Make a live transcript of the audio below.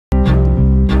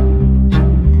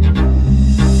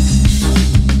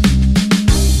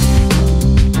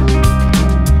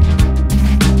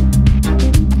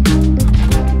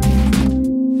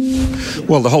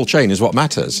Well, the whole chain is what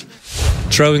matters.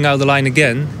 Throwing out the line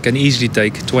again can easily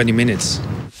take 20 minutes.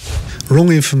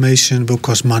 Wrong information will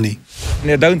cost money. And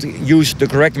they don't use the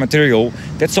correct material,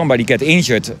 that somebody get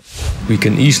injured. We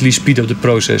can easily speed up the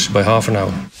process by half an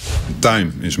hour.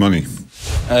 Time is money.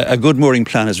 A good mooring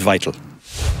plan is vital.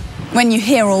 When you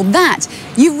hear all that,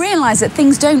 you realise that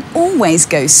things don't always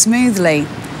go smoothly.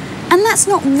 And that's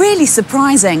not really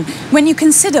surprising when you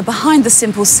consider behind the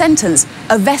simple sentence,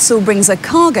 "a vessel brings a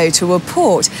cargo to a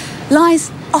port," lies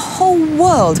a whole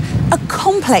world, a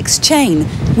complex chain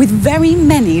with very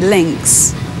many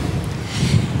links.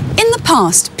 In the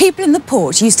past, people in the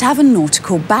port used to have a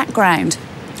nautical background.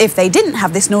 If they didn't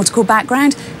have this nautical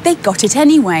background, they got it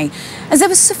anyway, as there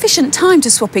was sufficient time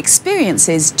to swap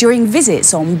experiences during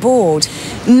visits on board.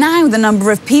 Now the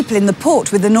number of people in the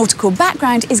port with a nautical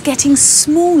background is getting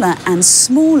smaller and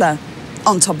smaller.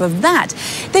 On top of that,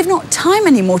 they've not time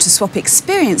anymore to swap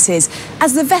experiences,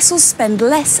 as the vessels spend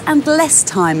less and less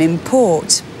time in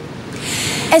port.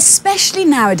 Especially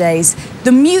nowadays,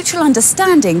 the mutual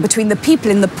understanding between the people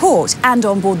in the port and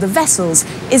on board the vessels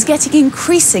is getting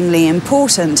increasingly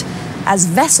important, as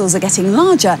vessels are getting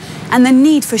larger and the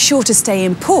need for shorter stay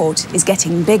in port is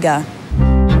getting bigger.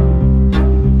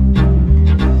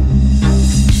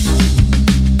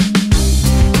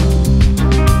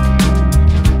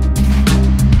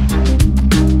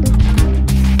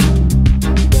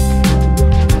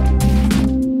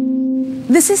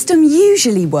 The system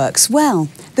usually works well.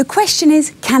 The question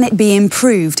is, can it be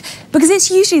improved? Because it's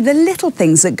usually the little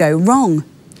things that go wrong.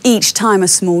 Each time a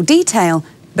small detail,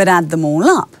 but add them all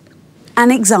up.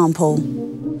 An example.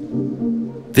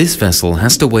 This vessel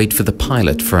has to wait for the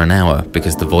pilot for an hour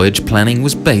because the voyage planning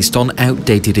was based on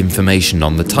outdated information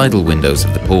on the tidal windows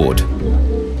of the port.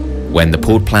 When the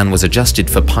port plan was adjusted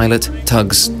for pilot,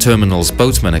 tugs, terminals,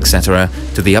 boatmen, etc.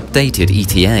 to the updated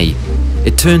ETA,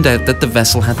 it turned out that the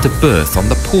vessel had to berth on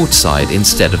the port side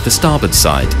instead of the starboard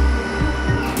side,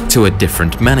 to a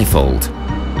different manifold.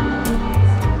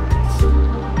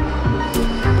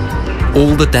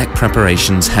 All the deck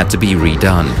preparations had to be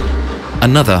redone.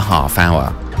 Another half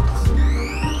hour.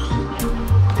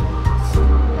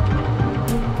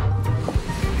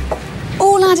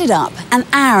 All added up, an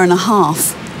hour and a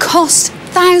half. Cost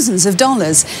thousands of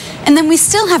dollars. And then we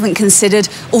still haven't considered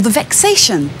all the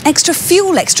vexation, extra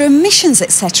fuel, extra emissions,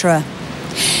 etc.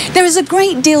 There is a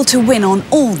great deal to win on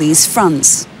all these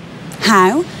fronts.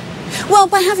 How? Well,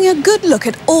 by having a good look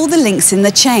at all the links in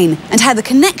the chain and how the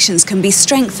connections can be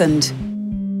strengthened.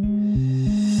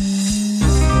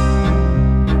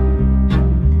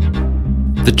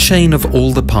 The chain of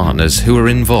all the partners who are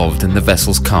involved in the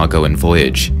vessel's cargo and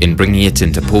voyage, in bringing it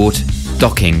into port,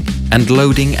 docking, and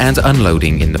loading and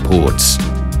unloading in the ports.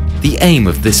 The aim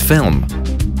of this film: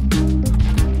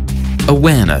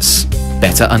 awareness,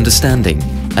 better understanding,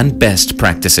 and best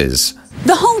practices.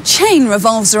 The whole chain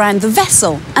revolves around the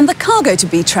vessel and the cargo to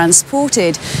be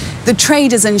transported. The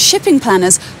traders and shipping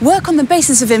planners work on the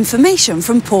basis of information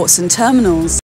from ports and terminals.